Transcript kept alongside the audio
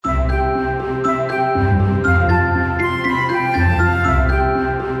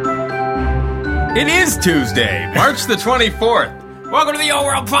It is Tuesday, March the 24th. Welcome to the Old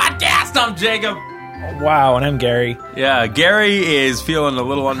World Podcast. I'm Jacob. Wow, and I'm Gary. Yeah, Gary is feeling a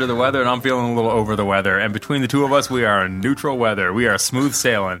little under the weather, and I'm feeling a little over the weather. And between the two of us, we are neutral weather. We are smooth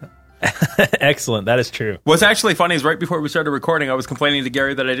sailing. Excellent, that is true. What's actually funny is right before we started recording, I was complaining to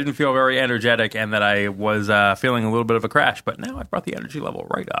Gary that I didn't feel very energetic and that I was feeling a little bit of a crash. But now I brought the energy level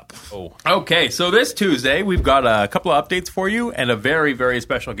right up. Oh. Okay, so this Tuesday, we've got a couple of updates for you and a very, very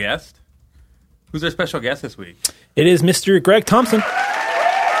special guest. Who's our special guest this week? It is Mr. Greg Thompson.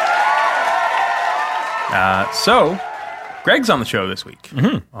 So, Greg's on the show this week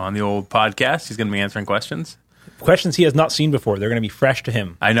on the old podcast. He's going to be answering questions. Questions he has not seen before. They're going to be fresh to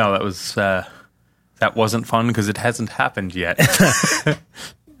him. I know, that wasn't fun because it hasn't happened yet.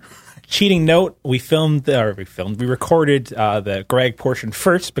 Cheating note, we recorded the Greg portion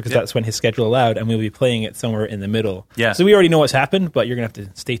first because that's when his schedule allowed, and we'll be playing it somewhere in the middle. Yeah. So we already know what's happened, but you're going to have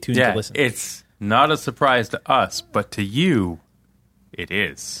to stay tuned to listen. It's not a surprise to us, but to you, it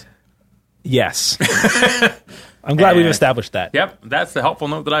is. Yes. I'm glad we've established that. Yep, that's the helpful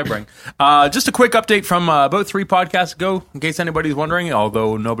note that I bring. Just a quick update from about 3 podcasts ago, in case anybody's wondering,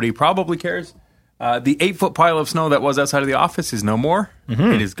 although nobody probably cares. The 8-foot pile of snow that was outside of the office is no more.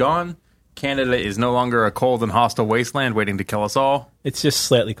 It is gone. Canada is no longer a cold and hostile wasteland waiting to kill us all. It's just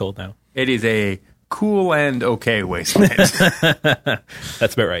slightly cold now. It is a cool and okay wasteland.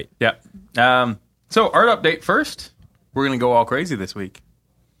 That's about right. Yeah. So, art update first. We're going to go all crazy this week.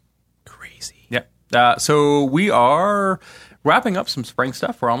 Crazy. Yeah. So, we are wrapping up some spring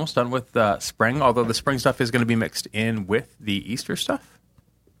stuff. We're almost done with spring, although the spring stuff is going to be mixed in with the Easter stuff.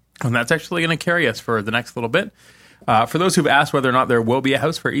 And that's actually going to carry us for the next little bit. For those who've asked whether or not there will be a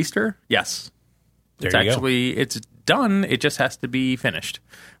house for Easter, yes. It's done. It just has to be finished,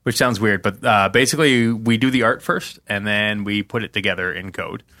 which sounds weird. But basically, we do the art first, and then we put it together in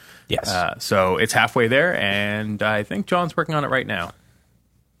code. Yes. So it's halfway there, and I think John's working on it right now.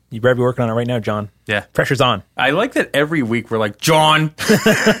 You better be working on it right now, John. Yeah. Pressure's on. I like that every week we're like, John!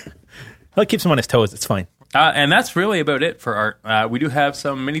 Well, it keeps him on his toes. It's fine. And that's really about it for art. We do have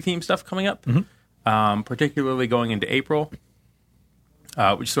some mini-theme stuff coming up, particularly going into April,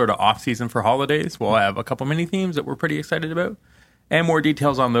 which is sort of off-season for holidays. We'll have a couple mini-themes that we're pretty excited about, and more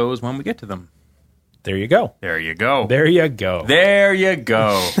details on those when we get to them. There you go. There you go. There you go. There you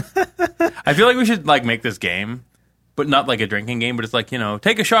go. I feel like we should make this game, but not like a drinking game, but it's like,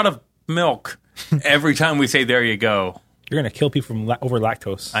 take a shot of milk every time we say there you go. You're going to kill people over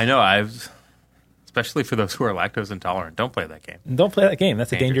lactose. I know. Especially for those who are lactose intolerant. Don't play that game. Don't play that game.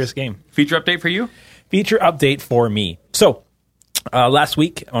 That's a dangerous game. Feature update for you? Feature update for me. So, last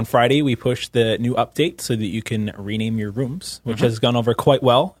week on Friday, we pushed the new update so that you can rename your rooms, which has gone over quite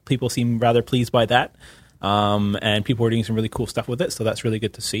well. People seem rather pleased by that. And people are doing some really cool stuff with it, so that's really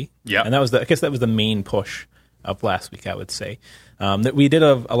good to see. Yeah. And I guess that was the main push of last week, I would say. That we did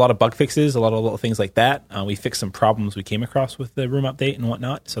a lot of bug fixes, a lot of little things like that. We fixed some problems we came across with the room update and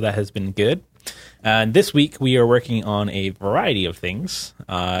whatnot, so that has been good. And this week, we are working on a variety of things,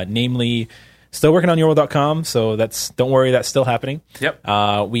 namely, still working on yourworld.com, so don't worry, that's still happening.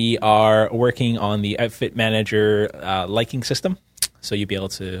 Yep. We are working on the Outfit Manager liking system, so you'll be able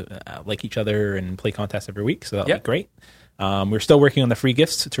to like each other and play contests every week, so that'll be great. We're still working on the free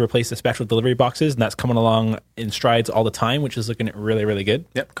gifts to replace the special delivery boxes, and that's coming along in strides all the time, which is looking really, really good.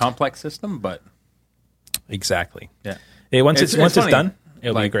 Yep, complex system, but... Exactly. Yeah. Once it's done,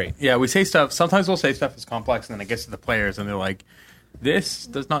 it'll be great. Yeah, we say stuff, sometimes we'll say stuff is complex, and then it gets to the players, and they're like, this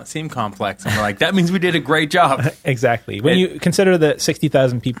does not seem complex. And we're like, that means we did a great job. Exactly. When you consider that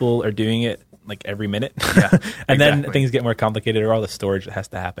 60,000 people are doing it, every minute, and then things get more complicated, or all the storage that has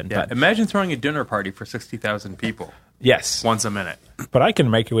to happen. Yeah. But imagine throwing a dinner party for 60,000 people. Yes. Once a minute. But I can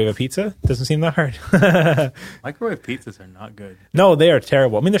microwave a pizza. Doesn't seem that hard. Microwave pizzas are not good. No, they are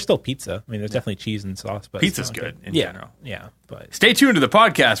terrible. I mean, they're still pizza. I mean, there's definitely cheese and sauce, but pizza's good in general. Yeah, but stay tuned to the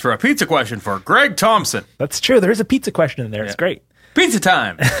podcast for a pizza question for Greg Thompson. That's true. There is a pizza question in there. It's great. Pizza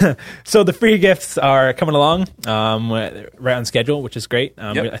time. So the free gifts are coming along right on schedule, which is great.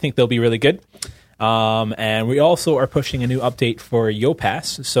 I think they'll be really good. And we also are pushing a new update for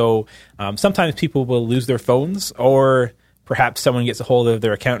YoPass. So sometimes people will lose their phones, or perhaps someone gets a hold of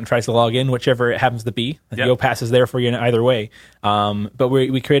their account and tries to log in, whichever it happens to be. YoPass is there for you in either way. But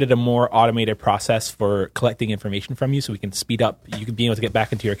we created a more automated process for collecting information from you, so we can speed up. You can be able to get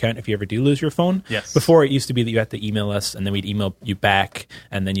back into your account if you ever do lose your phone. Yes. Before, it used to be that you had to email us, and then we'd email you back,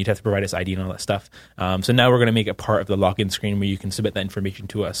 and then you'd have to provide us ID and all that stuff. So now we're going to make it part of the login screen where you can submit that information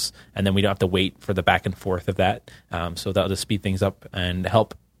to us, and then we don't have to wait for the back and forth of that. So that'll just speed things up and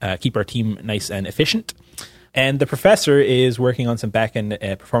help keep our team nice and efficient. And the professor is working on some back-end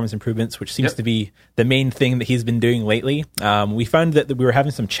performance improvements, which seems to be the main thing that he's been doing lately. We found that we were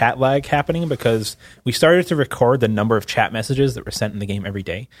having some chat lag happening because we started to record the number of chat messages that were sent in the game every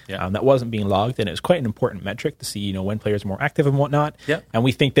day. That wasn't being logged, and it was quite an important metric to see, when players are more active and whatnot. And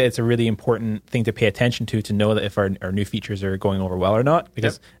we think that it's a really important thing to pay attention to know that if our new features are going over well or not,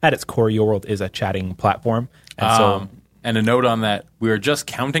 because at its core, Your World is a chatting platform. And and a note on that, we are just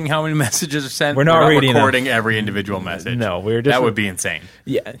counting how many messages are sent. We're not recording every individual message. No, we're just... That would be insane.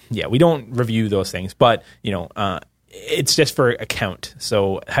 Yeah, we don't review those things, but, it's just for a count.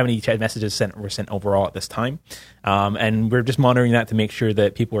 So how many chat messages were sent overall at this time. And we're just monitoring that to make sure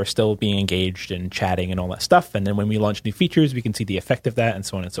that people are still being engaged and chatting and all that stuff. And then when we launch new features, we can see the effect of that and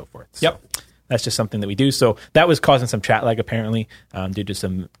so on and so forth. So that's just something that we do. So that was causing some chat lag, apparently, due to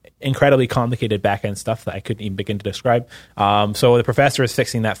some incredibly complicated back-end stuff that I couldn't even begin to describe. So the professor is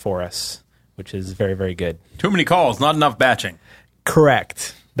fixing that for us, which is very, very good. Too many calls, not enough batching.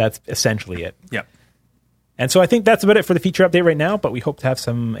 Correct. That's essentially it. Yep. And so I think that's about it for the feature update right now, but we hope to have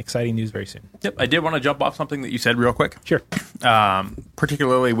some exciting news very soon. Yep. I did want to jump off something that you said real quick. Sure.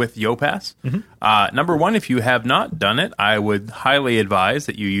 Particularly with YoPass. Number one, if you have not done it, I would highly advise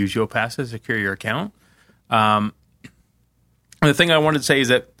that you use YoPass to secure your account. The thing I wanted to say is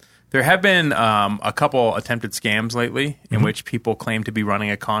that there have been a couple attempted scams lately in which people claim to be running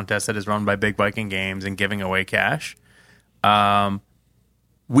a contest that is run by Big Viking Games and giving away cash.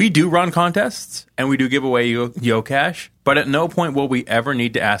 We do run contests, and we do give away YoCash, but at no point will we ever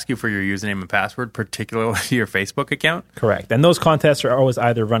need to ask you for your username and password, particularly your Facebook account. Correct. And those contests are always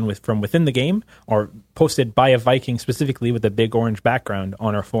either run from within the game or posted by a Viking specifically with a big orange background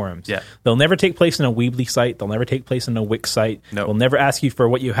on our forums. They'll never take place in a Weebly site. They'll never take place in a Wix site. We'll never ask you for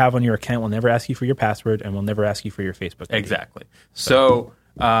what you have on your account. We'll never ask you for your password, and we'll never ask you for your Facebook account. Exactly. So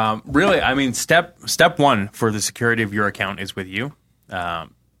really, I mean, step one for the security of your account is with you.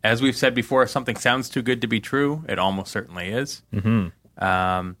 As we've said before, if something sounds too good to be true, it almost certainly is.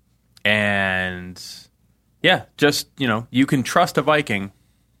 And yeah, just, you can trust a Viking.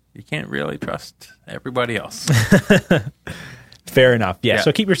 You can't really trust everybody else. Fair enough. Yeah.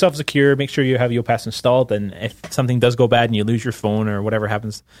 So keep yourself secure. Make sure you have YoPass installed. And if something does go bad and you lose your phone or whatever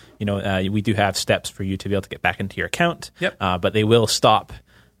happens, we do have steps for you to be able to get back into your account. But they will stop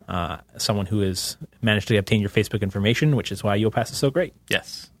someone who has managed to obtain your Facebook information, which is why YoPass is so great.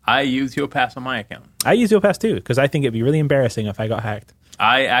 Yes. I use YoPass on my account. I use YoPass too, because I think it'd be really embarrassing if I got hacked.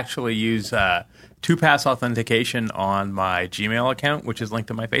 I actually use 2-pass authentication on my Gmail account, which is linked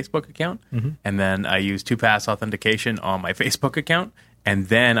to my Facebook account. And then I use 2-pass authentication on my Facebook account. And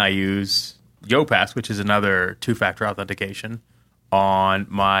then I use YoPass, which is another 2-factor authentication, on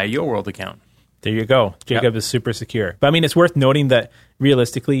my Your World account. There you go. Jacob is super secure. But I mean, it's worth noting that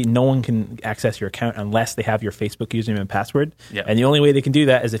realistically, no one can access your account unless they have your Facebook username and password. And the only way they can do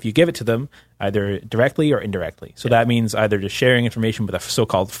that is if you give it to them, either directly or indirectly. So that means either just sharing information with a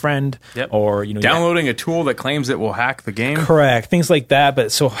so-called friend or, downloading a tool that claims it will hack the game. Correct. Things like that,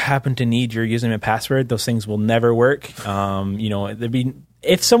 but so happen to need your username and password. Those things will never work. There'd be...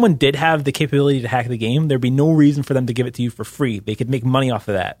 If someone did have the capability to hack the game, there'd be no reason for them to give it to you for free. They could make money off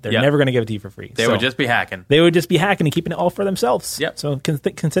of that. They're never going to give it to you for free. They would just be hacking. They would just be hacking and keeping it all for themselves. So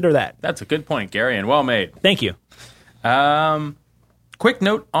consider that. That's a good point, Gary, and well made. Thank you. Quick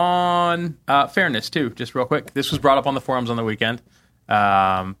note on fairness, too, just real quick. This was brought up on the forums on the weekend.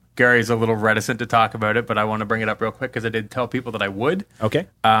 Gary's a little reticent to talk about it, but I want to bring it up real quick because I did tell people that I would. Okay.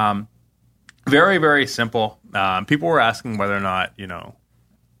 Very, very simple. People were asking whether or not,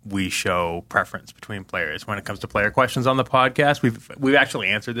 we show preference between players when it comes to player questions on the podcast. We've actually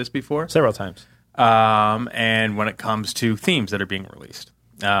answered this before several times. And when it comes to themes that are being released,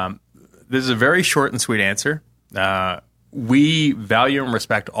 this is a very short and sweet answer. We value and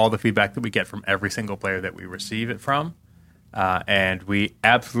respect all the feedback that we get from every single player that we receive it from, and we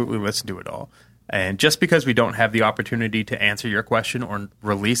absolutely listen to it all. And just because we don't have the opportunity to answer your question or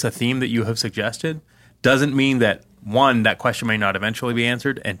release a theme that you have suggested doesn't mean that, one, that question may not eventually be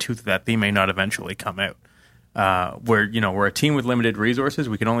answered, and two, that theme may not eventually come out. We're a team with limited resources.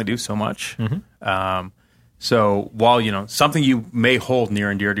 We can only do so much. So while, something you may hold near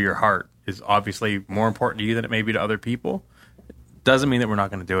and dear to your heart is obviously more important to you than it may be to other people, doesn't mean that we're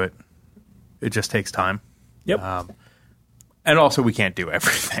not going to do it. It just takes time. And also, we can't do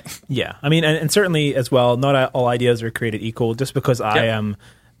everything. Yeah. I mean, and certainly as well, not all ideas are created equal. Just because I am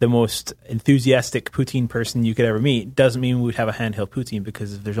the most enthusiastic poutine person you could ever meet doesn't mean we would have a handheld poutine,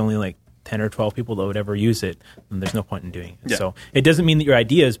 because if there's only like 10 or 12 people that would ever use it, then there's no point in doing it. So it doesn't mean that your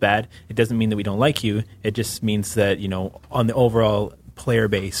idea is bad. It doesn't mean that we don't like you. It just means that, on the overall player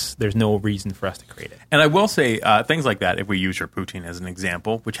base, there's no reason for us to create it. And I will say things like that, if we use your poutine as an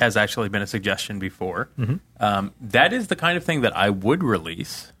example, which has actually been a suggestion before, that is the kind of thing that I would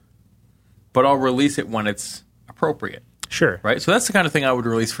release, but I'll release it when it's appropriate. Sure. Right? So that's the kind of thing I would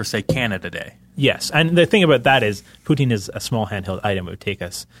release for, say, Canada Day. Yes, and the thing about that is poutine is a small handheld item. It would take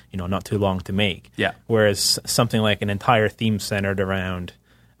us, not too long to make. Yeah. Whereas something like an entire theme centered around,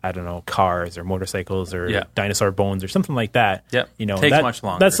 I don't know, cars or motorcycles or dinosaur bones or something like that. Yep. Takes much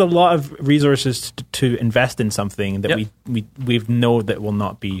longer. That's a lot of resources to invest in something that we know that will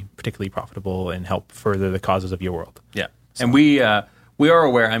not be particularly profitable and help further the causes of your world. Yeah. So. And we are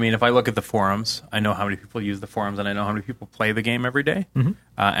aware. I mean, if I look at the forums, I know how many people use the forums, and I know how many people play the game every day.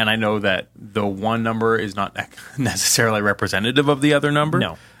 And I know that the one number is not necessarily representative of the other number.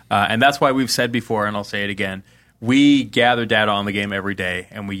 No. And that's why we've said before, and I'll say it again, we gather data on the game every day,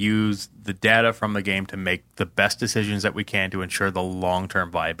 and we use the data from the game to make the best decisions that we can to ensure the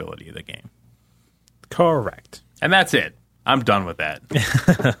long-term viability of the game. Correct. And that's it. I'm done with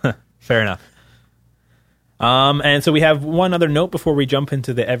that. Fair enough. And so we have one other note before we jump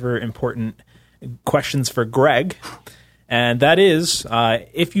into the ever important questions for Greg. And that is,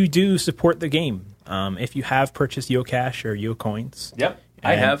 if you do support the game, if you have purchased YoCash or YoCoins. Yep,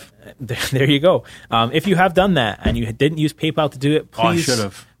 I have. There you go. If you have done that and you didn't use PayPal to do it, I should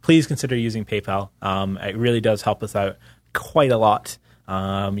have. Please consider using PayPal. It really does help us out quite a lot.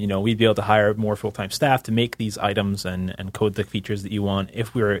 We'd be able to hire more full-time staff to make these items and code the features that you want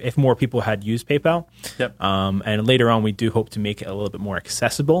if more people had used PayPal. Yep. And later on, we do hope to make it a little bit more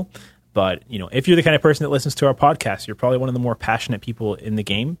accessible. But, if you're the kind of person that listens to our podcast, you're probably one of the more passionate people in the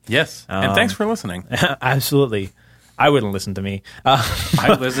game. Yes. And thanks for listening. Absolutely. I wouldn't listen to me.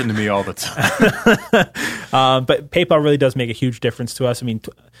 I listen to me all the time. But PayPal really does make a huge difference to us. I mean,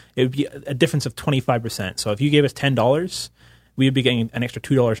 it would be a difference of 25%. So if you gave us $10, we would be getting an extra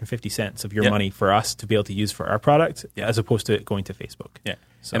 $2.50 of your money for us to be able to use for our product, as opposed to it going to Facebook. Yeah.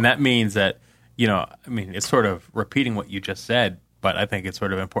 So. And that means that, it's sort of repeating what you just said, but I think it's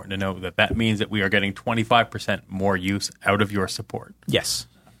sort of important to know that means that we are getting 25% more use out of your support. Yes.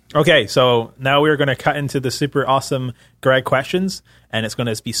 Okay, so now we're going to cut into the super awesome Greg questions, and it's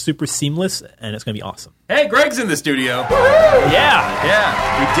going to be super seamless, and it's going to be awesome. Hey, Greg's in the studio. Yeah.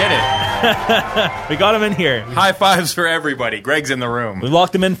 Yeah, we did it. We got him in here. High fives for everybody. Greg's in the room. We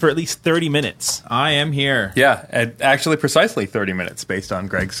locked him in for at least 30 minutes. I am here. Yeah, actually precisely 30 minutes based on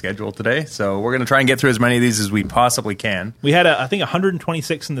Greg's schedule today. So we're going to try and get through as many of these as we possibly can. We had, I think,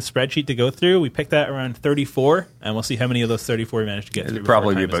 126 in the spreadsheet to go through. We picked that around 34, and we'll see how many of those 34 we managed to get through. It'll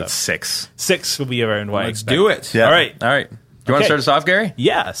probably be about 6. 6 will be around what I expect. Let's do it. Yeah. All right. Do you want to start us off, Gary?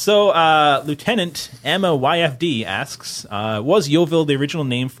 Yeah. So Lieutenant Emma YFD asks, was Yeovil the original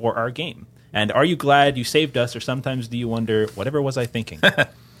name for our game? And are you glad you saved us, or sometimes do you wonder, whatever was I thinking?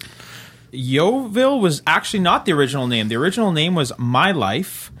 Yeovil was actually not the original name. The original name was My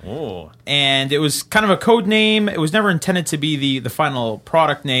Life. Oh. And it was kind of a code name. It was never intended to be the final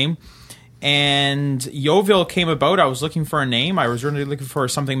product name. And Yeovil came about. I was looking for a name. I was really looking for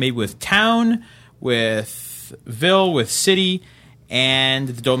something maybe with town, with Ville, with city, and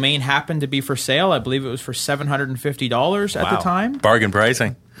the domain happened to be for sale. I believe it was for $750 at the time. Bargain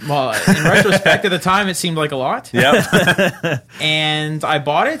pricing. Well, in retrospect, at the time, it seemed like a lot. Yep. And I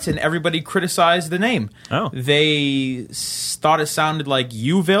bought it, and everybody criticized the name. Oh. They thought it sounded like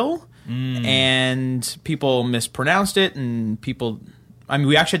Uville, and people mispronounced it, and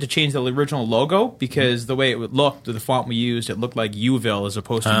we actually had to change the original logo because the way it would look, the font we used, it looked like Uville as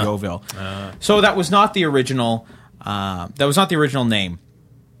opposed to Yeovil. So that was not the original. That was not the original name.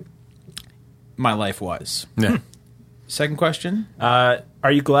 My Life was. Yeah. Second question.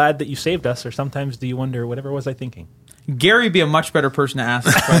 Are you glad that you saved us, or sometimes do you wonder, whatever was I thinking? Gary would be a much better person to ask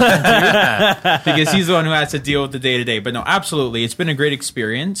this question to, because he's the one who has to deal with the day-to-day. But no, absolutely. It's been a great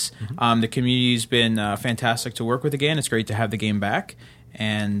experience. The community's been fantastic to work with again. It's great to have the game back.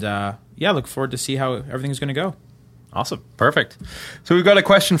 And, look forward to see how everything's going to go. Awesome. Perfect. So we've got a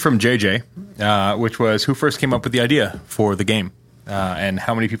question from JJ, which was, who first came up with the idea for the game? And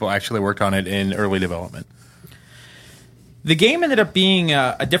how many people actually worked on it in early development? The game ended up being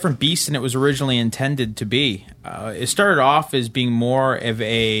a different beast than it was originally intended to be. It started off as being more of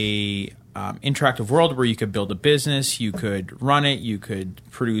a interactive world where you could build a business, you could run it, you could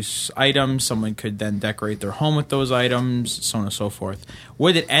produce items, someone could then decorate their home with those items, so on and so forth.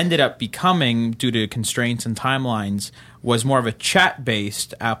 What it ended up becoming, due to constraints and timelines, was more of a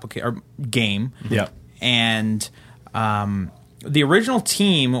chat-based game. Yeah. And the original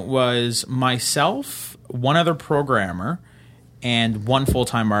team was myself, one other programmer, and one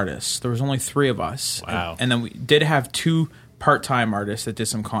full-time artist. There was only 3 of us. Wow. And then we did have 2 part-time artists that did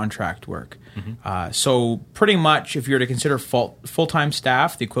some contract work. So pretty much, if you were to consider full-time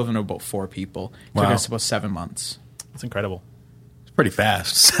staff, the equivalent of about 4 people. Took us about 7 months. That's incredible. It's pretty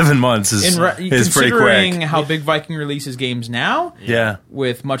fast. 7 months is pretty quick. Considering how big Viking releases games now, Yeah.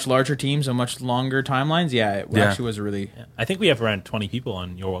 with much larger teams and much longer timelines, it actually was a really... I think we have around 20 people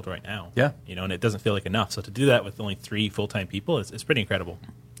on Your World right now. Yeah. And it doesn't feel like enough. So to do that with only 3 full-time people, it's pretty incredible.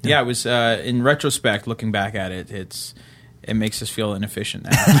 Yeah, it was, in retrospect, looking back at it, it makes us feel inefficient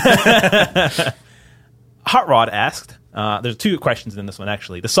now. Hot Rod asked, there's 2 questions in this one,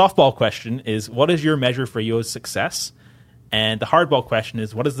 actually. The softball question is, what is your measure for Yo's success? And the hardball question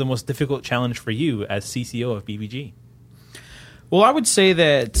is, what is the most difficult challenge for you as CCO of BBG? Well, I would say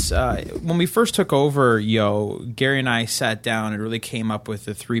that when we first took over Yo, Gary and I sat down and really came up with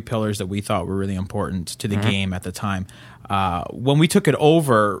the 3 pillars that we thought were really important to the game at the time. When we took it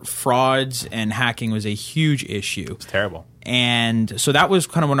over, frauds and hacking was a huge issue. It's terrible. And so that was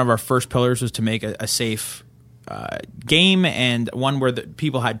kind of one of our first pillars, was to make a safe game, and one where the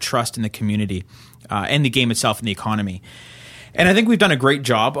people had trust in the community and the game itself and the economy. And I think we've done a great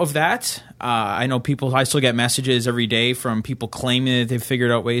job of that. I know I still get messages every day from people claiming that they've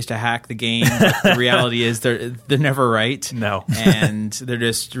figured out ways to hack the game. But the reality is they're never right. No. And they're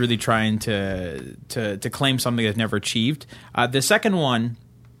just really trying to claim something they've never achieved. The second one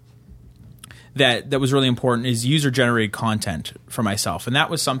that was really important is user-generated content for myself. And that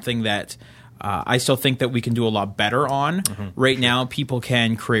was something that I still think that we can do a lot better on. Right now, people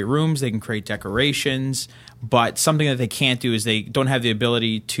can create rooms, they can create decorations, but something that they can't do is they don't have the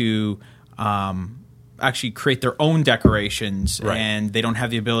ability to actually create their own decorations, and they don't have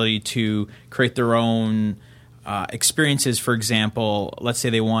the ability to create their own experiences. For example, let's say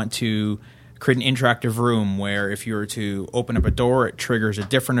they want to create an interactive room where if you were to open up a door, it triggers a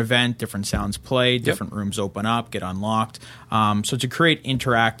different event, different sounds play, different rooms open up, get unlocked. So to create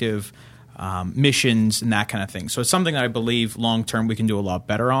interactive missions and that kind of thing. So it's something that I believe long-term we can do a lot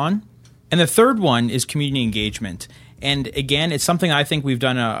better on. And the third one is community engagement. And again, it's something I think we've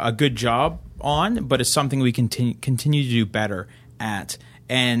done a good job on, but it's something we continue to do better at.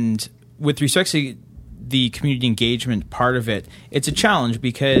 And with respect to the community engagement part of it, it's a challenge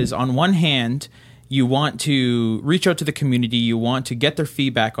because on one hand, you want to reach out to the community, you want to get their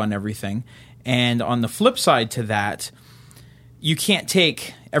feedback on everything. And on the flip side to that, you can't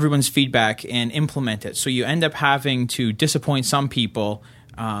take everyone's feedback and implement it. So you end up having to disappoint some people.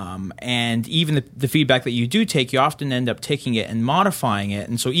 And even the feedback that you do take, you often end up taking it and modifying it.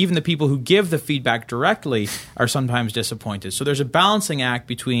 And so even the people who give the feedback directly are sometimes disappointed. So there's a balancing act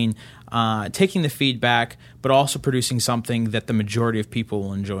between taking the feedback, but also producing something that the majority of people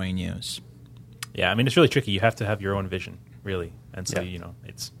will enjoy and use. Yeah, I mean, it's really tricky. You have to have your own vision, really. And so,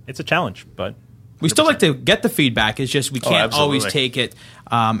 it's a challenge, but... We still like to get the feedback. It's just we can't always take it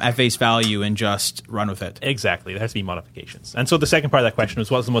at face value and just run with it. Exactly. There has to be modifications. And so the second part of that question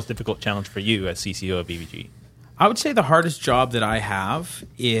was, what's the most difficult challenge for you as CCO of BBG? I would say the hardest job that I have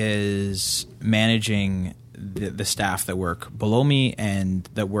is managing the staff that work below me and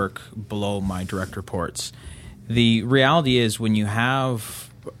that work below my direct reports. The reality is when you have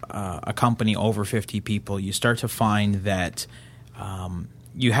a company over 50 people, you start to find that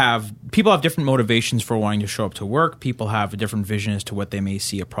people have different motivations for wanting to show up to work. People have a different vision as to what they may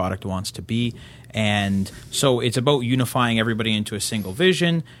see a product wants to be. And so it's about unifying everybody into a single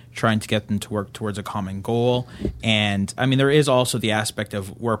vision, trying to get them to work towards a common goal. And I mean, there is also the aspect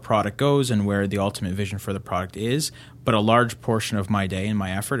of where product goes and where the ultimate vision for the product is. But a large portion of my day and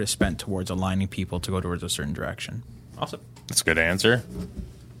my effort is spent towards aligning people to go towards a certain direction. Awesome. That's a good answer.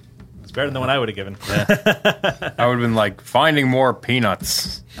 It's better than the one I would have given. I would have been like, finding more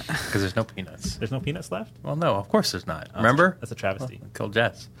peanuts. Because there's no peanuts. There's no peanuts left? Well, no, of course there's not. Remember? That's a travesty. Killed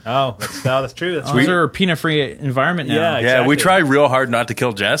Jess. Oh, that's true. That's We're a peanut-free environment now. Yeah, Yeah, exactly. we tried real hard not to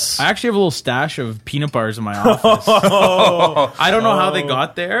kill Jess. I actually have a little stash of peanut bars in my office. I don't know how they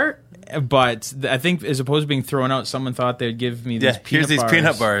got there, but I think as opposed to being thrown out, someone thought they'd give me these peanut here's these bars.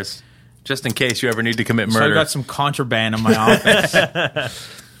 peanut bars. Just in case you ever need to commit murder. So I got some contraband in my office.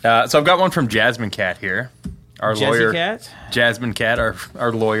 So I've got one from Jasmine Cat here. Our Jazzy lawyer. Cat? Jasmine Cat,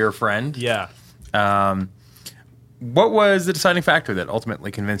 our lawyer friend. Yeah. What was the deciding factor that ultimately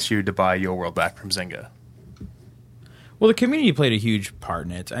convinced you to buy Yo World back from Zynga? Well, the community played a huge part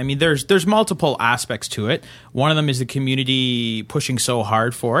in it. I mean, there's multiple aspects to it. One of them is the community pushing so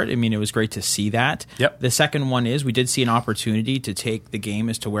hard for it. I mean, it was great to see that. Yep. The second one is we did see an opportunity to take the game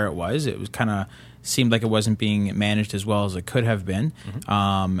as to where it was. It was kind of seemed like it wasn't being managed as well as it could have been,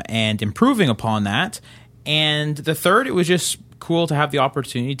 and improving upon that. And the third, it was just cool to have the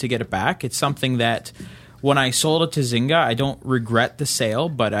opportunity to get it back. It's something that when I sold it to Zynga, I don't regret the sale,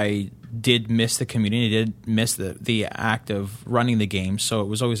 but I did miss the community. I did miss the act of running the game, so it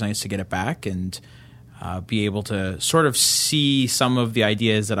was always nice to get it back and be able to sort of see some of the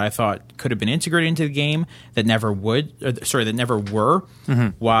ideas that I thought could have been integrated into the game that never were,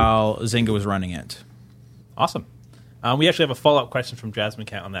 while Zynga was running it. Awesome. We actually have a follow-up question from Jasmine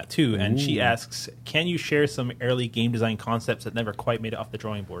Cat on that too, and she asks, can you share some early game design concepts that never quite made it off the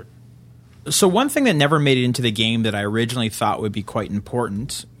drawing board? So one thing that never made it into the game that I originally thought would be quite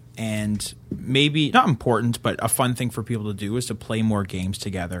important, and maybe not important, but a fun thing for people to do, is to play more games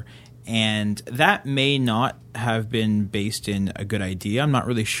together. And that may not have been based in a good idea. I'm not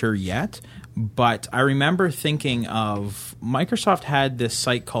really sure yet. But I remember thinking of Microsoft had this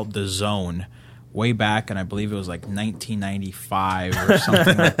site called The Zone way back, and I believe it was like 1995 or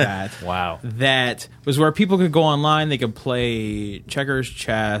something like that. Wow. That was where people could go online. They could play checkers,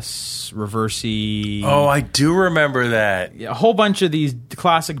 chess, reversey. Oh, I do remember that. A whole bunch of these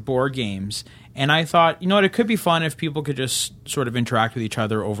classic board games. And I thought, you know what, it could be fun if people could just sort of interact with each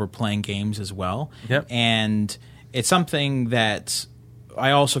other over playing games as well. Yep. And it's something that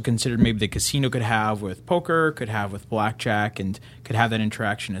I also considered maybe the casino could have with poker, could have with blackjack, and could have that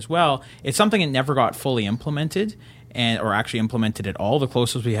interaction as well. It's something that never got fully implemented, or actually implemented at all. The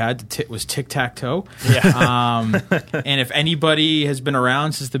closest we had was tic-tac-toe. Yeah. And if anybody has been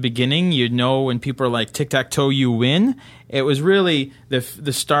around since the beginning, you'd know when people are like, tic-tac-toe, you win. It was really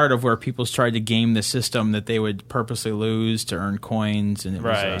the start of where people tried to game the system, that they would purposely lose to earn coins. And it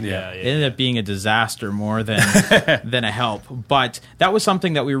ended up being a disaster more than than a help. But that was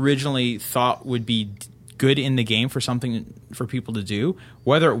something that we originally thought would be good in the game for something for people to do.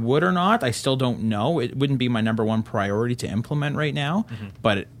 Whether it would or not, I still don't know. It wouldn't be my number one priority to implement right now,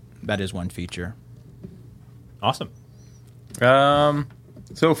 but that is one feature. Awesome.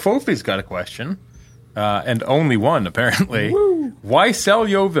 So Fofi's got a question, and only one apparently. Woo. Why sell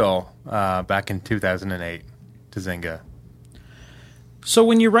Yeovil back in 2008 to Zynga? So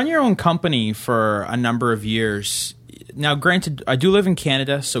when you run your own company for a number of years, now granted, I do live in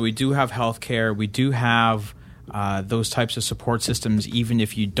Canada, so we do have healthcare. We do have those types of support systems, even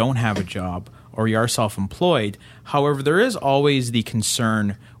if you don't have a job or you are self-employed. However, there is always the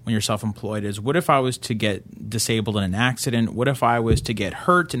concern when you're self-employed is, what if I was to get disabled in an accident? What if I was to get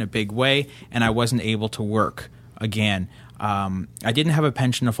hurt in a big way and I wasn't able to work again? I didn't have a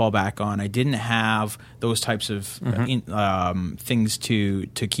pension to fall back on. I didn't have those types of things to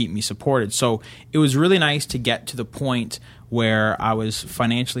keep me supported. So it was really nice to get to the point where I was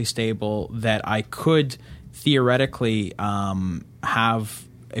financially stable, that I could theoretically have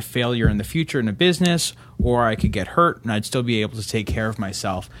a failure in the future in a business, or I could get hurt and I'd still be able to take care of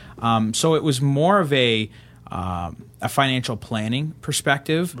myself. So it was more of a financial planning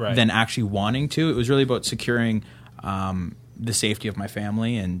perspective than actually wanting to. It was really about securing the safety of my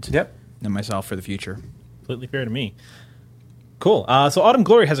family and myself for the future. Completely fair to me. Cool. So Autumn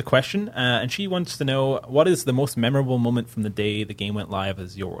Glory has a question, and she wants to know, what is the most memorable moment from the day the game went live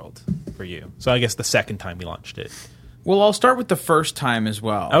as Your World for you? So I guess the second time we launched it. Well, I'll start with the first time as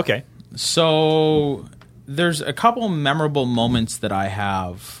well. Okay. So there's a couple memorable moments that I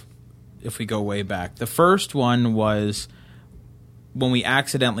have if we go way back. The first one was when we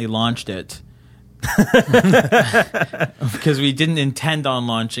accidentally launched it. Because we didn't intend on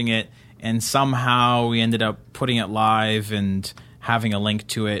launching it, and somehow we ended up putting it live and having a link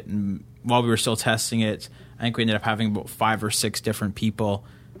to it. And while we were still testing it, I think we ended up having about 5 or 6 different people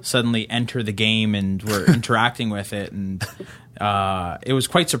suddenly enter the game and were interacting with it. And it was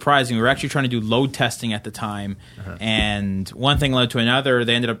quite surprising. We were actually trying to do load testing at the time, and one thing led to another.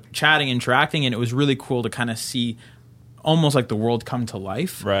 They ended up chatting, interacting, and it was really cool to kind of see almost like the world come to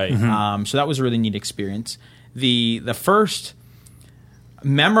life. Right. So that was a really neat experience. The first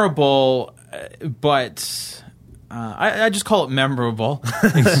memorable, but I just call it memorable.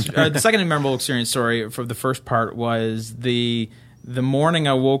 The second memorable experience, for the first part, was the morning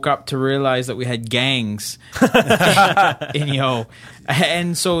I woke up to realize that we had gangs in Yo.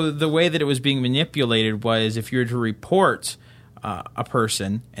 And so the way that it was being manipulated was, if you were to report a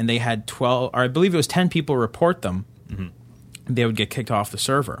person and they had 12, or I believe it was 10 people report them, they would get kicked off the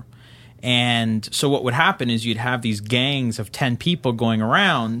server. And so what would happen is you'd have these gangs of 10 people going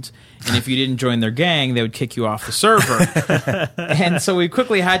around, and if you didn't join their gang, they would kick you off the server. And so we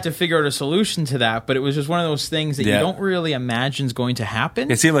quickly had to figure out a solution to that, but it was just one of those things that you don't really imagine is going to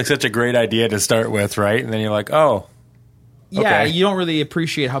happen. It seemed like such a great idea to start with, right? And then you're like, oh, Yeah, Okay. you don't really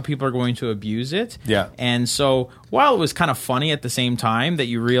appreciate how people are going to abuse it. Yeah. And so while it was kind of funny at the same time that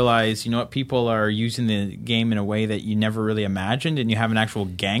you realize, you know what, people are using the game in a way that you never really imagined and you have an actual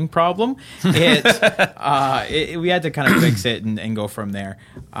gang problem, we had to kind of fix it and go from there.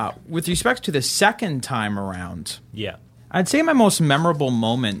 With respect to the second time around, Yeah. I'd say my most memorable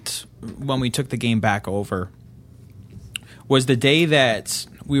moment when we took the game back over was the day that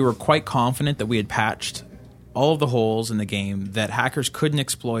we were quite confident that we had patched all of the holes in the game, that hackers couldn't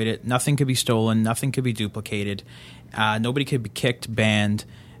exploit it, nothing could be stolen, nothing could be duplicated, nobody could be kicked, banned,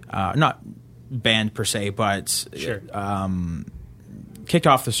 not banned per se, but Sure. kicked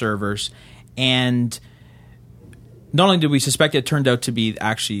off the servers. And not only did we suspect it, it turned out to be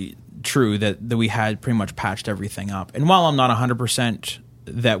actually true that we had pretty much patched everything up. And while I'm not 100%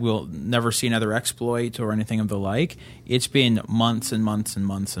 that we'll never see another exploit or anything of the like, it's been months and months and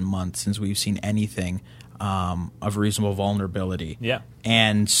months and months since we've seen anything of reasonable vulnerability. Yeah.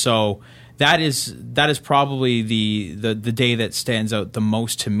 And so that is probably the day that stands out the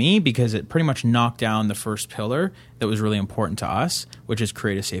most to me, because it pretty much knocked down the first pillar that was really important to us, which is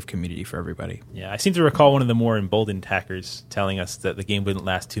create a safe community for everybody. Yeah, I seem to recall one of the more emboldened hackers telling us that the game wouldn't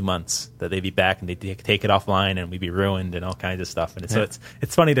last 2 months, that they'd be back and they'd take it offline and we'd be ruined and all kinds of stuff. And so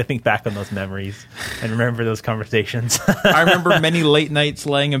it's funny to think back on those memories and remember those conversations. I remember many late nights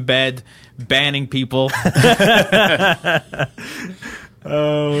laying in bed, banning people.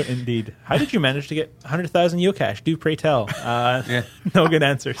 Oh, indeed. How did you manage to get 100,000 Yocash? Do pray tell. No good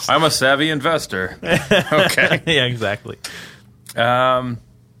answers. I'm a savvy investor. Okay. Yeah, exactly.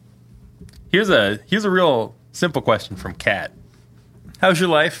 Here's a real simple question from Kat. How's your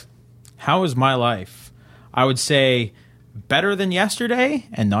life? How is my life? I would say better than yesterday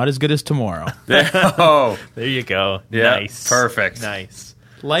and not as good as tomorrow. Oh, There you go. yeah, Nice. perfect. Nice.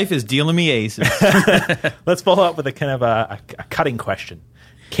 Life is dealing me aces. Let's follow up with a kind of a cutting question.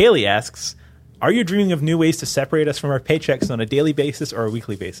 Kaylee asks, are you dreaming of new ways to separate us from our paychecks on a daily basis or a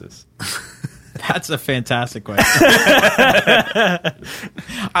weekly basis? That's a fantastic question.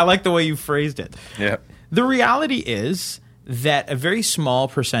 I like the way you phrased it. Yeah. The reality is that a very small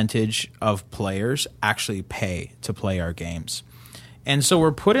percentage of players actually pay to play our games. And so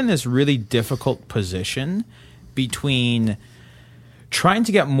we're put in this really difficult position between trying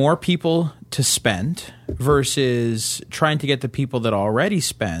to get more people to spend versus trying to get the people that already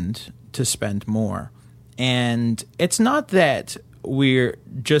spend to spend more. And it's not that we're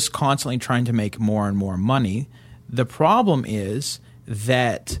just constantly trying to make more and more money. The problem is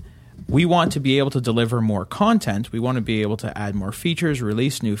that we want to be able to deliver more content. We want to be able to add more features,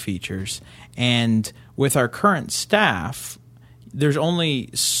 release new features. And with our current staff, you can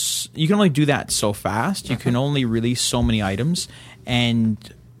only do that so fast. You can only release so many items. And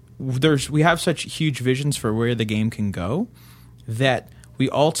we have such huge visions for where the game can go that we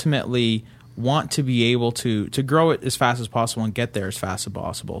ultimately want to be able to grow it as fast as possible and get there as fast as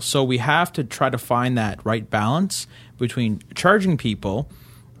possible. So we have to try to find that right balance between charging people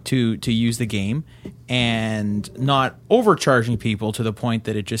to use the game and not overcharging people to the point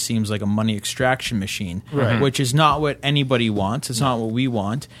that it just seems like a money extraction machine, which is not what anybody wants. It's not what we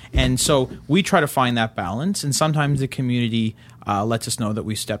want. And so we try to find that balance, and sometimes the community lets us know that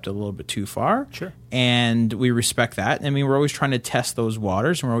we stepped a little bit too far. Sure. And we respect that. I mean, we're always trying to test those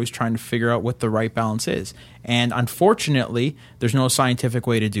waters, and we're always trying to figure out what the right balance is. And unfortunately, there's no scientific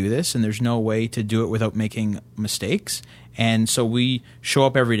way to do this, and there's no way to do it without making mistakes. And so we show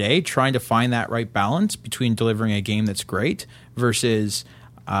up every day trying to find that right balance between delivering a game that's great versus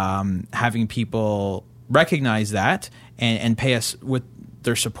having people recognize that and pay us with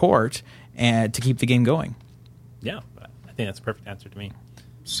their support and to keep the game going. Yeah, I think that's a perfect answer to me.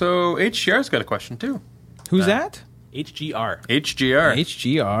 So HGR's got a question too. Who's that? HGR. HGR.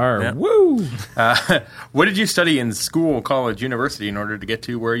 HGR. Yeah. Woo! What did you study in school, college, university in order to get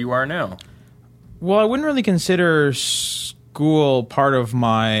to where you are now? Well, I wouldn't really consider school part of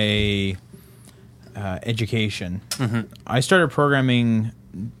my education. Mm-hmm. I started programming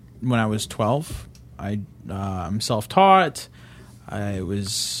when I was 12. I'm self-taught. It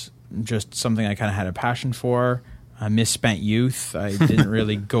was just something I kind of had a passion for. I misspent youth. I didn't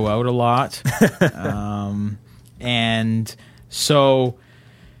really go out a lot. And so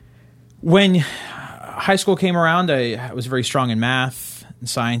when high school came around, I was very strong in math and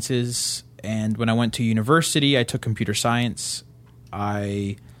sciences. And when I went to university, I took computer science.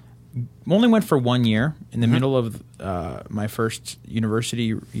 I only went for 1 year. In the middle of my first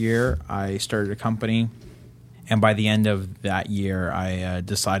university year, I started a company. And by the end of that year, I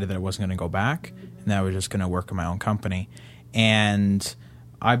decided that I wasn't going to go back and that I was just going to work in my own company. And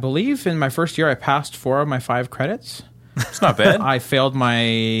I believe in my first year, I passed 4 of my 5 credits. It's not bad. I failed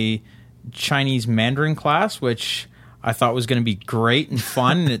my Chinese Mandarin class, which I thought was going to be great and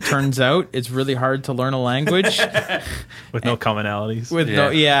fun, and it turns out it's really hard to learn a language with no commonalities.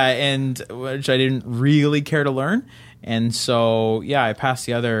 And which I didn't really care to learn. And so, I passed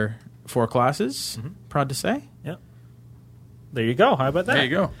the other 4 classes, proud to say. Yeah. There you go. How about that? There you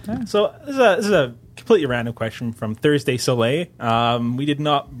go. Yeah. So this is a completely random question from Thursday Soleil. We did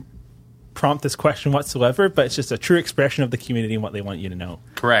not prompt this question whatsoever, but it's just a true expression of the community and what they want you to know.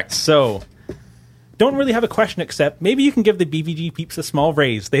 Correct. So, don't really have a question except maybe you can give the BVG peeps a small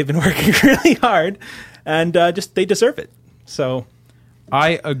raise. They've been working really hard, and they deserve it. So,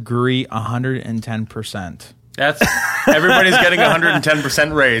 I agree 110%. That's everybody's getting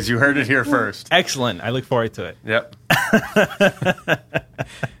 110% raise. You heard it here first. Excellent. I look forward to it. Yep.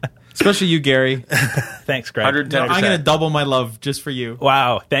 Especially you, Gary. Thanks, Greg. 110%. No, I'm going to double my love just for you.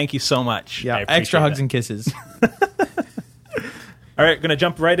 Wow. Thank you so much. Yeah, extra hugs and kisses. All right, going to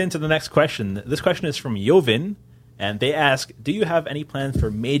jump right into the next question. This question is from Yovin, and they ask, do you have any plans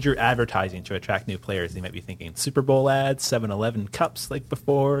for major advertising to attract new players? They might be thinking Super Bowl ads, 7-Eleven cups like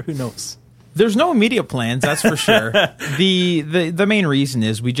before, who knows? There's no immediate plans, that's for sure. The main reason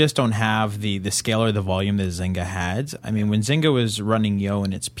is we just don't have the scale or the volume that Zynga had. I mean, when Zynga was running Yo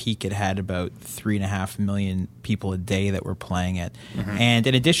in its peak, it had about 3.5 million people a day that were playing it. And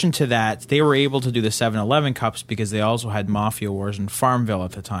in addition to that, they were able to do the 7-Eleven cups because they also had Mafia Wars and Farmville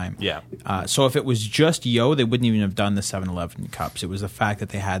at the time. Yeah. So if it was just Yo, they wouldn't even have done the 7-Eleven cups. It was the fact that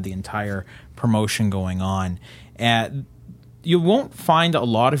they had the entire promotion going on. You won't find a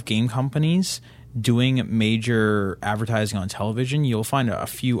lot of game companies doing major advertising on television. You'll find a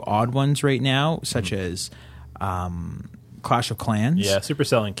few odd ones right now, such as Clash of Clans. Yeah,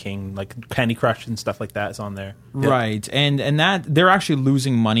 Supercell and King, like Candy Crush and stuff like that is on there. Right, and that they're actually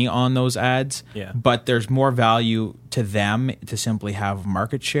losing money on those ads. Yeah. But there's more value to them to simply have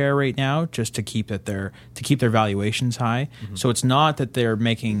market share right now, just to keep their valuations high. So it's not that they're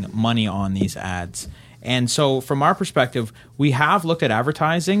making money on these ads. And so from our perspective, we have looked at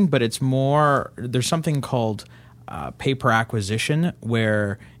advertising, but it's more, there's something called pay per acquisition,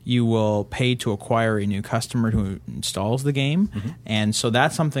 where you will pay to acquire a new customer who installs the game. And so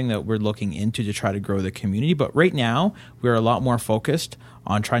that's something that we're looking into to try to grow the community. But right now, we're a lot more focused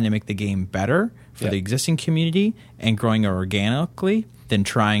on trying to make the game better for the existing community and growing it organically than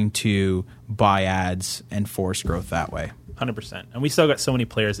trying to buy ads and force growth that way. 100%. And we still got so many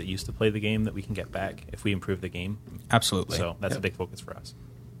players that used to play the game that we can get back if we improve the game. Absolutely. So that's a big focus for us.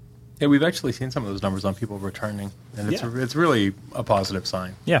 Yeah, we've actually seen some of those numbers on people returning, and it's really a positive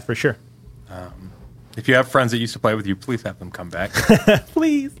sign. Yeah, for sure. If you have friends that used to play with you, please have them come back.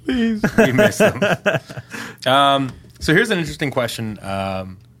 Please. We miss them. So here's an interesting question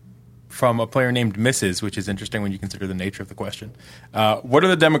from a player named Mrs., which is interesting when you consider the nature of the question. What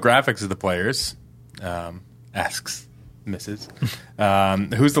are the demographics of the players? Asks Mrs.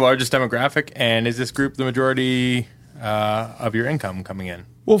 Who's the largest demographic, and is this group the majority of your income coming in?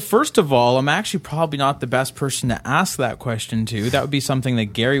 Well, first of all, I'm actually probably not the best person to ask that question to. That would be something that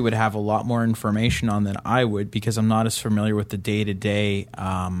Gary would have a lot more information on than I would, because I'm not as familiar with the day-to-day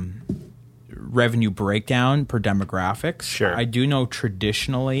revenue breakdown per demographics. Sure. I do know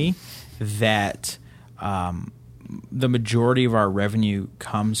traditionally that the majority of our revenue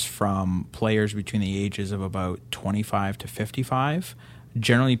comes from players between the ages of about 25 to 55.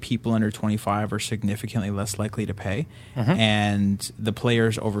 Generally, people under 25 are significantly less likely to pay. And the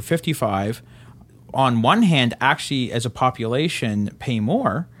players over 55, on one hand, actually, as a population, pay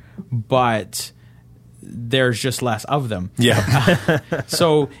more, but there's just less of them. Yeah.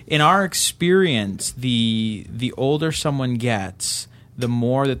 So in our experience, the older someone gets, the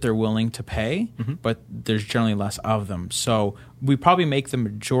more that they're willing to pay, but there's generally less of them. So we probably make the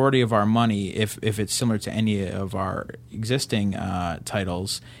majority of our money, if it's similar to any of our existing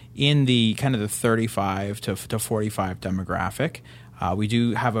titles, in the kind of the 35 to 45 demographic. We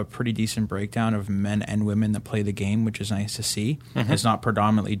do have a pretty decent breakdown of men and women that play the game, which is nice to see. It's not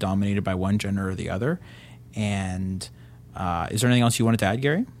predominantly dominated by one gender or the other. And is there anything else you wanted to add,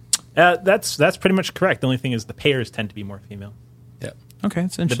 Gary? That's pretty much correct. The only thing is the payers tend to be more female. Yeah. Okay,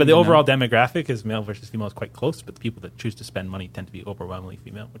 that's interesting. But the overall demographic is male versus female is quite close, but the people that choose to spend money tend to be overwhelmingly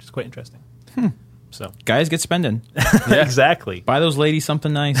female, which is quite interesting. So guys, get spending. Exactly. Buy those ladies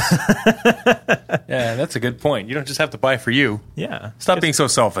something nice. Yeah, that's a good point. You don't just have to buy for you. Yeah. Stop being so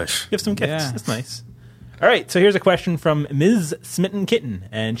selfish. Give some gifts. Yeah. That's nice. All right, so here's a question from Ms. Smitten Kitten,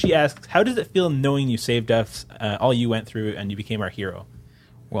 and she asks, how does it feel knowing you saved us all you went through and you became our hero?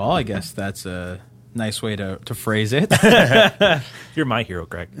 Well, I guess that's a nice way to phrase it. You're my hero,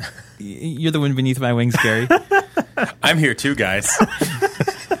 Greg. You're the wind beneath my wings, Gary. I'm here too, guys.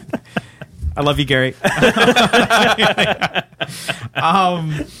 I love you, Gary.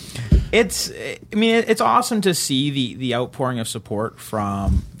 It's awesome to see the outpouring of support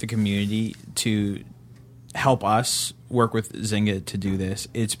from the community to help us work with Zynga to do this.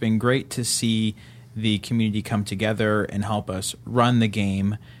 It's been great to see the community come together and help us run the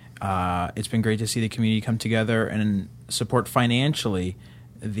game. It's been great to see the community come together and support financially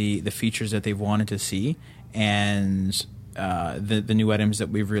the features that they've wanted to see and the new items that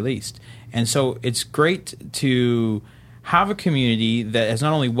we've released. And so it's great to have a community that has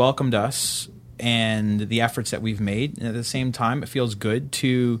not only welcomed us and the efforts that we've made, and at the same time, it feels good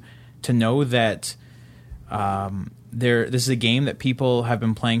to know that this is a game that people have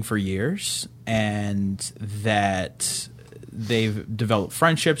been playing for years, and that they've developed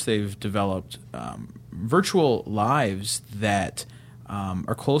friendships, they've developed virtual lives that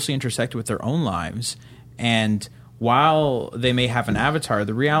are closely intersected with their own lives. And while they may have an avatar,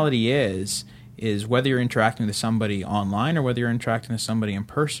 the reality is whether you're interacting with somebody online or whether you're interacting with somebody in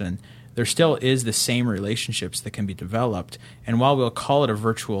person, there still is the same relationships that can be developed. And while we'll call it a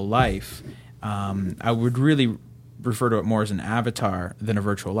virtual life, I would really refer to it more as an avatar than a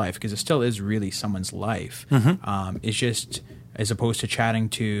virtual life, because it still is really someone's life. Mm-hmm. It's just, as opposed to chatting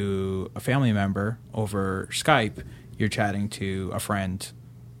to a family member over Skype, you're chatting to a friend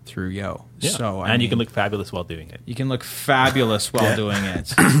through Yo. Yeah. So, you can look fabulous while doing it. You can look fabulous while doing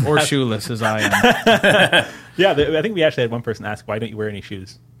it. Or shoeless, as I am. Yeah, I think we actually had one person ask, why don't you wear any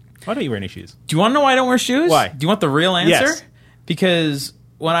shoes? Why don't you wear any shoes? Do you want to know why I don't wear shoes? Why? Do you want the real answer? Yes. Because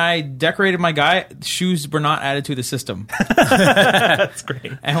when I decorated my guy, shoes were not added to the system. That's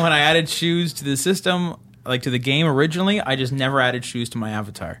great. And when I added shoes to the system, like to the game originally, I just never added shoes to my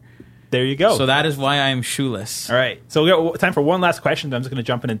avatar. There you go. So that is why I am shoeless. All right. So we got time for one last question. I'm just going to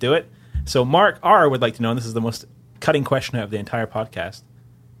jump in and do it. So Mark R. would like to know, and this is the most cutting question of the entire podcast,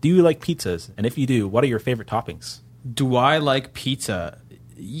 do you like pizzas? And if you do, what are your favorite toppings? Do I like pizza?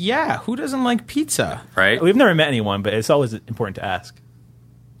 Yeah, who doesn't like pizza? Right? We've never met anyone, but it's always important to ask.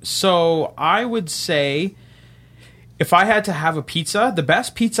 So I would say if I had to have a pizza, the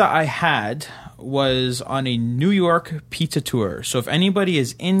best pizza I had was on a New York pizza tour. So if anybody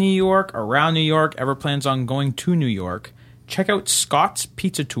is in New York, around New York, ever plans on going to New York, check out Scott's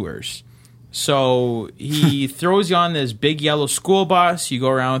Pizza Tours. So he throws you on this big yellow school bus. You go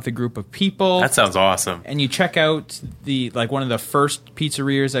around with a group of people. That sounds awesome. And you check out one of the first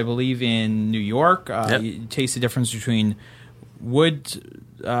pizzerias, I believe, in New York. Yep. You taste the difference between wood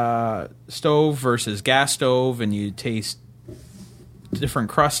stove versus gas stove, and you taste different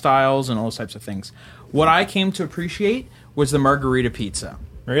crust styles and all those types of things. What I came to appreciate was the margarita pizza.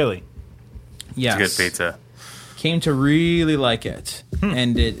 Really? Yes. It's a good pizza. Came to really like it.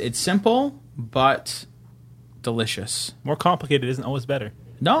 And it's simple, but delicious. More complicated isn't always better.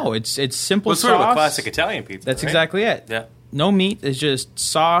 No, it's simple Well, it's sort of sauce. a classic Italian pizza. That's right? exactly it. Yeah. No meat. It's just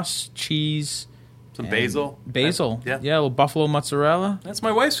sauce, cheese. Some and basil. Basil. Yeah. A little buffalo mozzarella. That's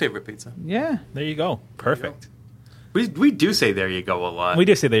my wife's favorite pizza. Yeah. There you go. Perfect. We do say there you go a lot. We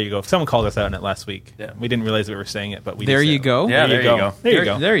did say there you go. Someone called us out on it last week. Yeah. We didn't realize we were saying it, but we There did say you it. go. Yeah, there you go. There you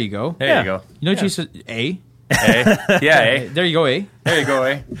go. There you go. There Yeah. you go. You know what you said? A? Eh? Yeah, eh? There you go, A. There you go,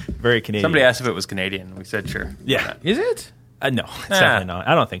 eh? Very Canadian. Somebody asked if it was Canadian. We said sure. Yeah. Is it? No, it's definitely not.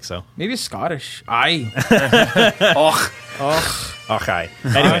 I don't think so. Maybe it's Scottish. Aye. Oh, Okay.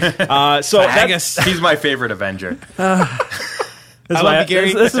 Anyway, so Haggis. he's my favorite Avenger. This is I why love you,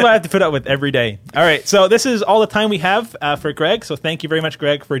 Gary. This is what I have to put up with every day. All right, so this is all the time we have for Greg. So thank you very much,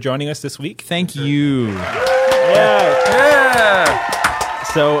 Greg, for joining us this week. Thank you. Yeah.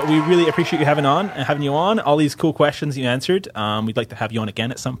 So we really appreciate you having you on. All these cool questions you answered. We'd like to have you on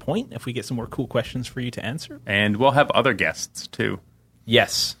again at some point if we get some more cool questions for you to answer. And we'll have other guests, too.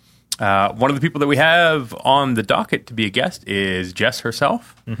 Yes. One of the people that we have on the docket to be a guest is Jess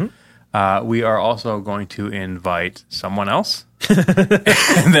herself. Mm-hmm. We are also going to invite someone else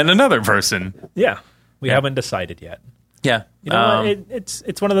and then another person. Yeah. We haven't decided yet. Yeah. You know,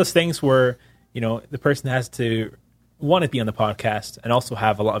 it's one of those things where, you know, the person has to want to be on the podcast and also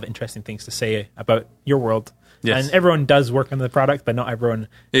have a lot of interesting things to say about your world. Yes. And everyone does work on the product, but not everyone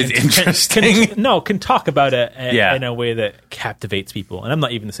Is interesting. can talk about it Yeah. in a way that captivates people. And I'm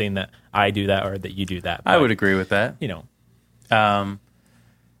not even saying that I do that or that you do that. I but, would agree with that. You know,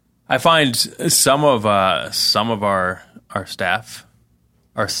 I find some of our staff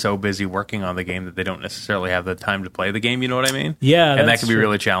are so busy working on the game that they don't necessarily have the time to play the game. You know what I mean? Yeah, and that that's can be true.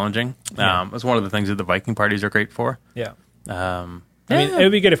 really challenging. Yeah. It's one of the things that the Viking parties are great for. yeah. And I mean, it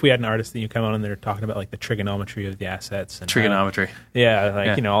would be good if we had an artist that you come on and they're talking about like the trigonometry of the assets and Trigonometry.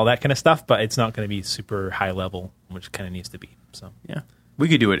 all that kind of stuff. But it's not going to be super high level, which kind of needs to be. So Yeah. We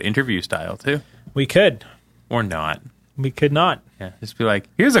could do it interview style, too. we could not. We could not. Yeah. Just be like,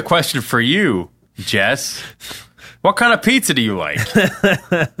 here's a question for you, Jess. What kind of pizza do you like?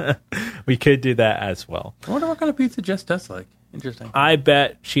 We could do that as well. I wonder what kind of pizza Jess does like. Interesting. I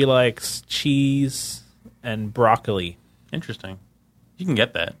bet she likes cheese and broccoli. Interesting. You can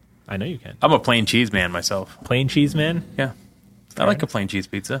get that. I know you can. I'm a plain cheese man myself. Plain cheese, man. Yeah. I like a plain cheese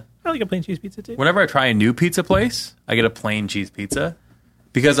pizza. I like a plain cheese pizza too. Whenever I try a new pizza place, I get a plain cheese pizza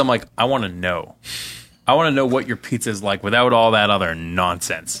because I'm like, I want to know. I want to know what your pizza is like without all that other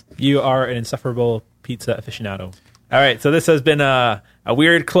nonsense. You are an insufferable pizza aficionado. All right, so this has been a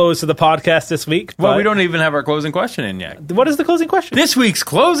weird close to the podcast this week. Well, we don't even have our closing question in yet. What is the closing question? This week's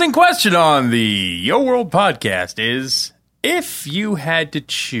closing question on the Yo World podcast is, if you had to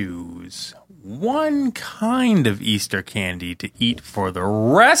choose one kind of Easter candy to eat for the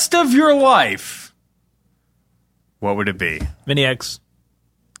rest of your life, what would it be? Mini eggs.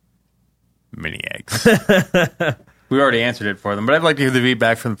 Mini eggs. We already answered it for them, but I'd like to hear the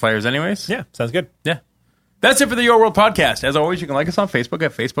feedback from the players anyways. Yeah, sounds good. Yeah. That's it for the Yo World podcast. As always, you can like us on Facebook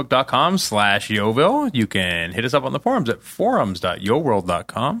at facebook.com/Yoville. You can hit us up on the forums at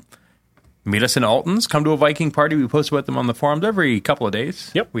forums.yoworld.com. Meet us in Alton's. Come to a Viking party. We post about them on the forums every couple of days.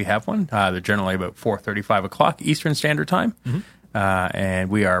 Yep. We have one. They're generally about 4:30, 5 o'clock Eastern Standard Time. And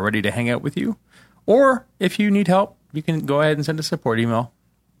we are ready to hang out with you. Or if you need help, you can go ahead and send a support email.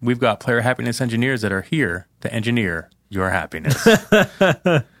 We've got player happiness engineers that are here to engineer your happiness.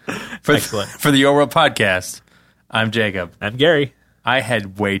 Excellent. For the Yo World podcast, I'm Jacob. I'm Gary. I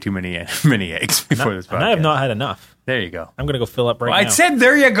had way too many mini eggs before this podcast. And I have not had enough. There you go. I'm going to go fill up right now. I said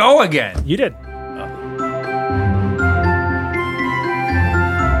there you go again. You did.